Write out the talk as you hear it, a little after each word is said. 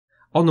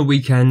On the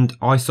weekend,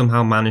 I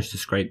somehow managed to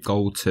scrape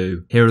gold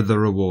 2. Here are the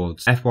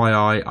rewards.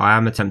 FYI, I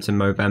am attempting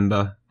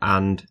Movember,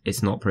 and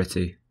it's not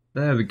pretty.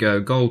 There we go,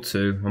 gold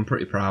 2. I'm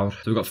pretty proud. So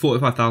we've got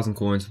 45,000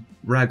 coins,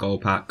 rare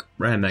gold pack,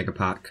 rare mega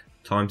pack,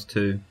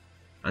 ×2,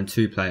 and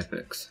 2 player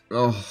picks.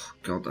 Oh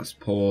god, that's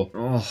poor.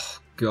 Oh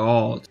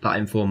god. That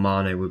Inform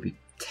Mane would be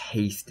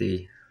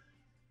tasty.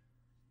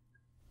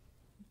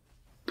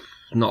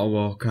 Not a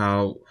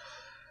walkout.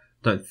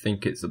 Don't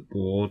think it's a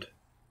board.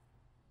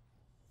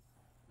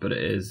 But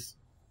it is.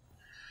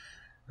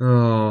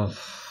 Oh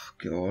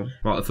god.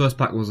 Right, the first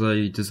pack was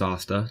a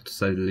disaster, to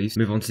say the least.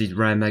 Move on to these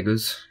rare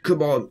megas.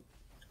 Come on.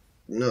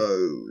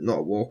 No, not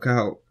a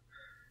walkout.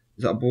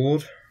 Is that a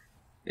board?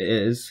 It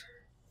is.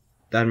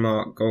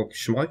 Denmark Gold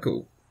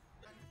Schmeichel.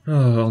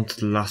 Oh, on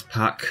to the last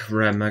pack.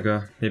 Rare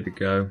mega. Here we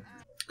go.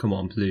 Come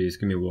on, please.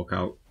 Give me a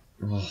walkout.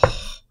 Oh,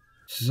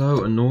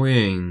 so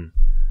annoying.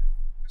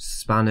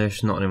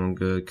 Spanish, not anyone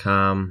good.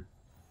 Cam.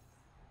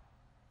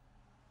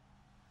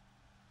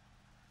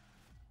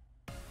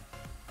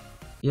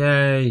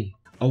 Yay!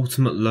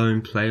 Ultimate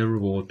Loan Player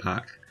Reward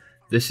Pack.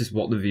 This is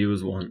what the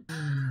viewers want.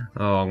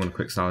 Oh, I'm gonna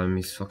quick sell him,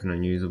 he's fucking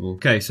unusable.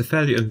 Okay, so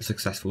fairly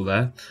unsuccessful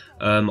there.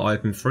 I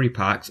opened 3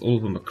 packs, all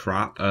of them are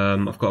crap.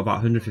 I've got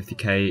about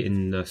 150k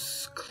in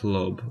this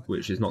club,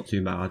 which is not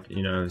too bad,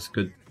 you know, it's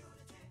good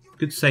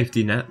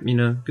safety net, you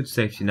know, good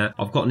safety net.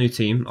 I've got a new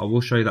team, I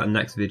will show you that in the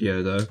next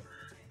video though,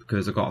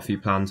 because I've got a few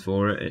plans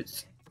for it.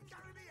 It's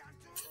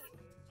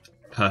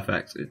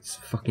perfect, it's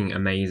fucking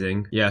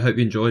amazing. Yeah, I hope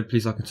you enjoyed,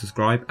 please like and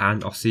subscribe,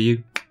 and I'll see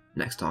you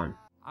next time.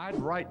 I'd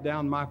write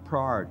down my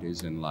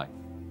priorities in life.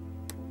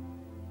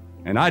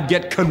 And I'd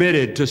get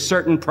committed to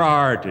certain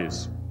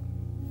priorities.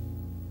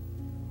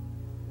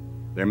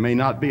 There may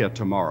not be a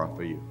tomorrow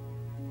for you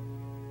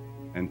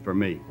and for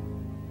me,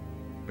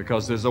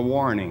 because there's a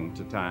warning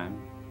to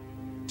time.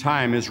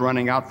 Time is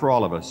running out for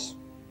all of us.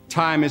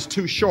 Time is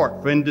too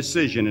short for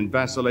indecision and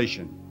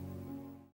vacillation.